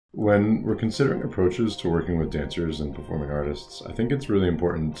When we're considering approaches to working with dancers and performing artists, I think it's really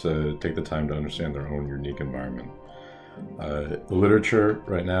important to take the time to understand their own unique environment. The literature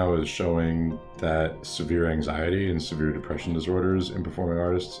right now is showing that severe anxiety and severe depression disorders in performing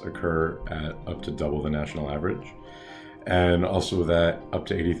artists occur at up to double the national average, and also that up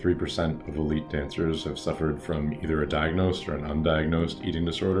to 83% of elite dancers have suffered from either a diagnosed or an undiagnosed eating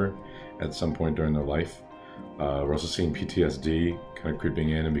disorder at some point during their life. We're also seeing PTSD kind of creeping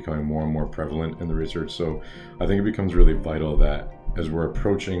in and becoming more and more prevalent in the research. So I think it becomes really vital that as we're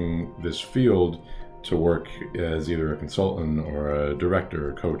approaching this field to work as either a consultant or a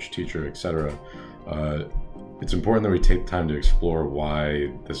director, coach, teacher, etc., it's important that we take time to explore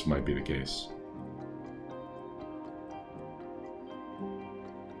why this might be the case.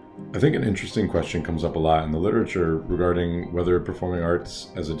 I think an interesting question comes up a lot in the literature regarding whether performing arts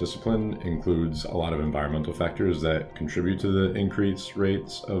as a discipline includes a lot of environmental factors that contribute to the increased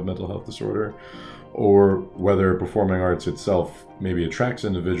rates of mental health disorder, or whether performing arts itself maybe attracts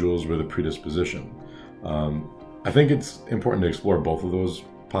individuals with a predisposition. I think it's important to explore both of those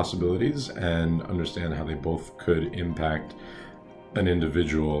possibilities and understand how they both could impact an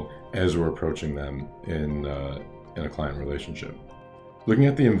individual as we're approaching them in a client relationship. Looking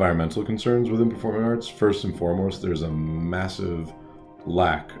at the environmental concerns within performing arts, first and foremost, there's a massive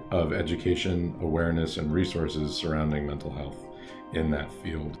lack of education, awareness, and resources surrounding mental health in that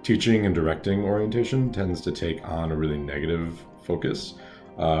field. Teaching and directing orientation tends to take on a really negative focus.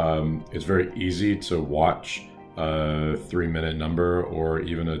 It's very easy to watch a 3-minute number or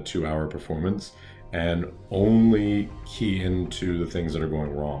even a 2-hour performance and only key into the things that are going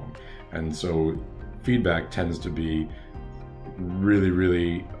wrong. And so feedback tends to be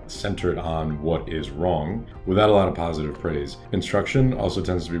really centered on what is wrong without a lot of positive praise. Instruction also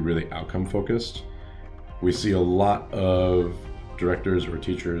tends to be really outcome focused. We see a lot of directors or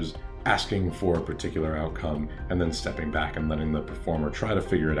teachers asking for a particular outcome and then stepping back and letting the performer try to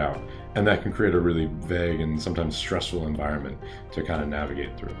figure it out. And that can create a really vague and sometimes stressful environment to kind of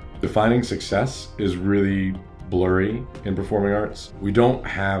navigate through. Defining success is really blurry in performing arts. We don't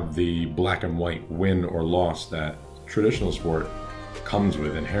have the black and white win or loss that traditional sport comes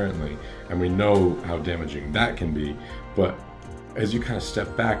with inherently, and we know how damaging that can be. But as you kind of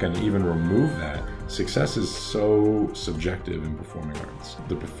step back and even remove that, success is so subjective in performing arts.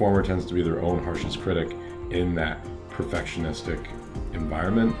 The performer tends to be their own harshest critic in that perfectionistic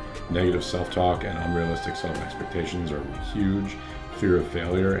environment. Negative self-talk and unrealistic self-expectations are huge. Fear of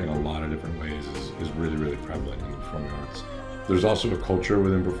failure in a lot of different ways is really prevalent in the performing arts. There's also a culture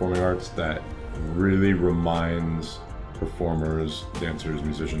within performing arts that really reminds performers, dancers,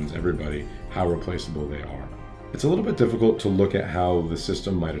 musicians, everybody, how replaceable they are. It's a little bit difficult to look at how the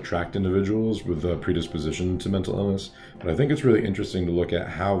system might attract individuals with a predisposition to mental illness, but I think it's really interesting to look at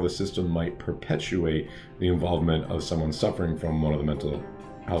how the system might perpetuate the involvement of someone suffering from one of the mental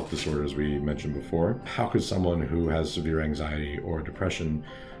health disorders we mentioned before. How could someone who has severe anxiety or depression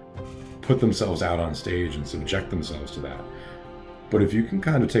put themselves out on stage and subject themselves to that? But if you can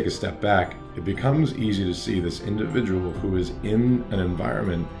kind of take a step back, it becomes easy to see this individual who is in an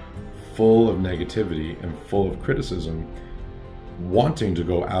environment full of negativity and full of criticism, wanting to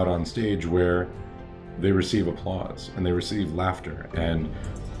go out on stage where they receive applause and they receive laughter, and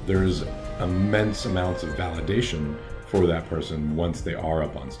there's immense amounts of validation for that person once they are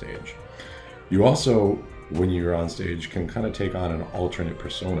up on stage. You also, when you're on stage, can kind of take on an alternate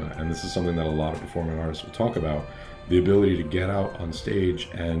persona, and this is something that a lot of performing artists will talk about. The ability to get out on stage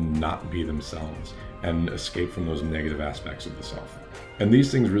and not be themselves and escape from those negative aspects of the self. And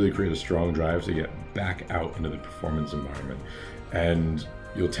these things really create a strong drive to get back out into the performance environment. And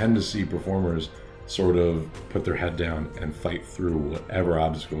you'll tend to see performers sort of put their head down and fight through whatever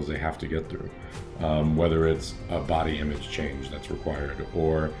obstacles they have to get through, whether it's a body image change that's required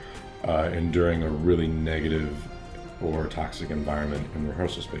or enduring a really negative or toxic environment in the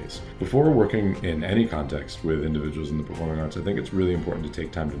rehearsal space. Before working in any context with individuals in the performing arts, I think it's really important to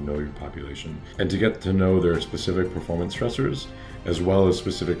take time to know your population and to get to know their specific performance stressors as well as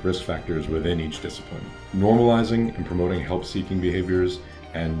specific risk factors within each discipline. Normalizing and promoting help-seeking behaviors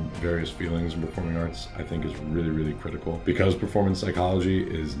and various feelings in performing arts, I think, is really critical. Because performance psychology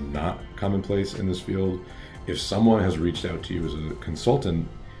is not commonplace in this field, if someone has reached out to you as a consultant,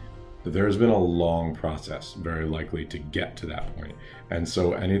 there's been a long process, very likely, to get to that point. And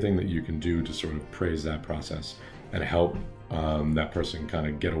so anything that you can do to sort of praise that process and help that person kind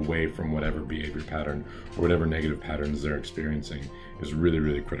of get away from whatever behavior pattern or whatever negative patterns they're experiencing is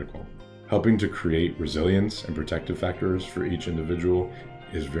really critical. Helping to create resilience and protective factors for each individual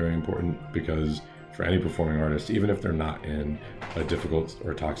is very important, because for any performing artist, even if they're not in a difficult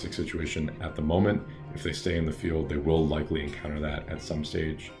or toxic situation at the moment. If they stay in the field, they will likely encounter that at some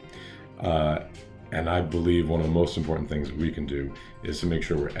stage. And I believe one of the most important things that we can do is to make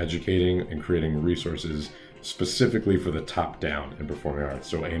sure we're educating and creating resources specifically for the top down in performing arts.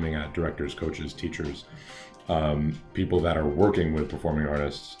 So aiming at directors, coaches, teachers, people that are working with performing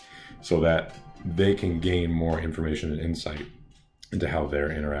artists, so that they can gain more information and insight into how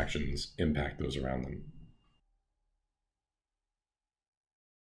their interactions impact those around them.